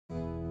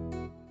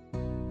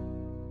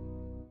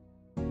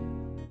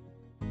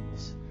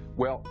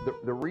Well,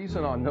 the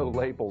reason on no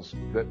labels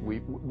that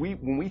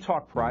when we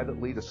talk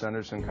privately to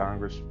senators and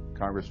Congress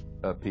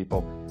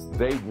people,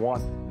 they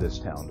want this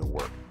town to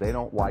work. They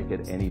don't like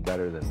it any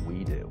better than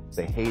we do.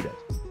 They hate it.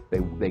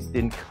 They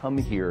didn't come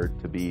here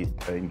to be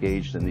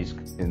engaged in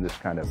this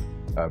kind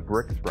of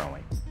brick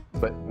throwing.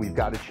 But we've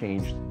got to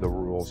change the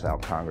rules how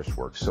Congress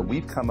works. So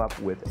we've come up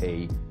with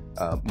a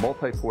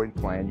multi-point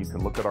plan. You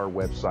can look at our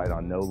website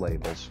on No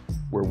Labels,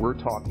 where we're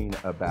talking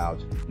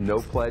about no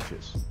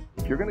pledges.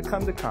 If you're going to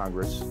come to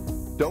Congress,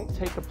 don't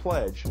take a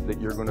pledge that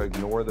you're going to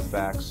ignore the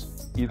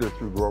facts, either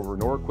through Grover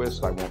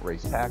Norquist, I won't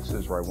raise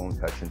taxes, or I won't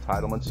touch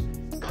entitlements.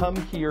 Come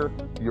here,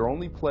 your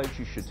only pledge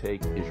you should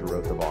take is your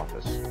oath of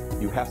office.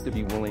 You have to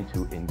be willing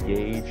to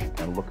engage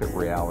and look at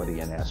reality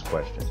and ask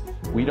questions.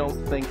 We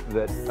don't think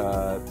that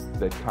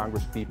that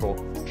Congress people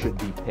should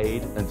be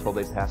paid until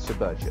they pass a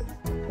budget.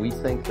 We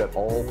think that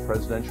all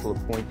presidential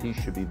appointees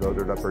should be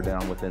voted up or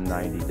down within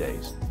 90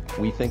 days.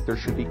 We think there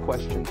should be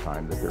question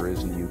time that there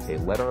is in the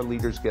UK. Let our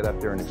leaders get up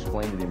there and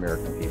explain to the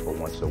American people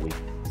once a week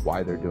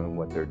why they're doing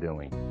what they're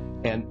doing.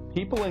 And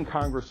people in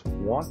Congress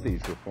want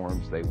these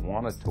reforms. They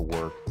want it to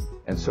work.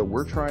 And so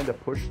we're trying to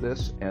push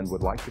this and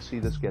would like to see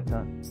this get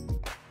done.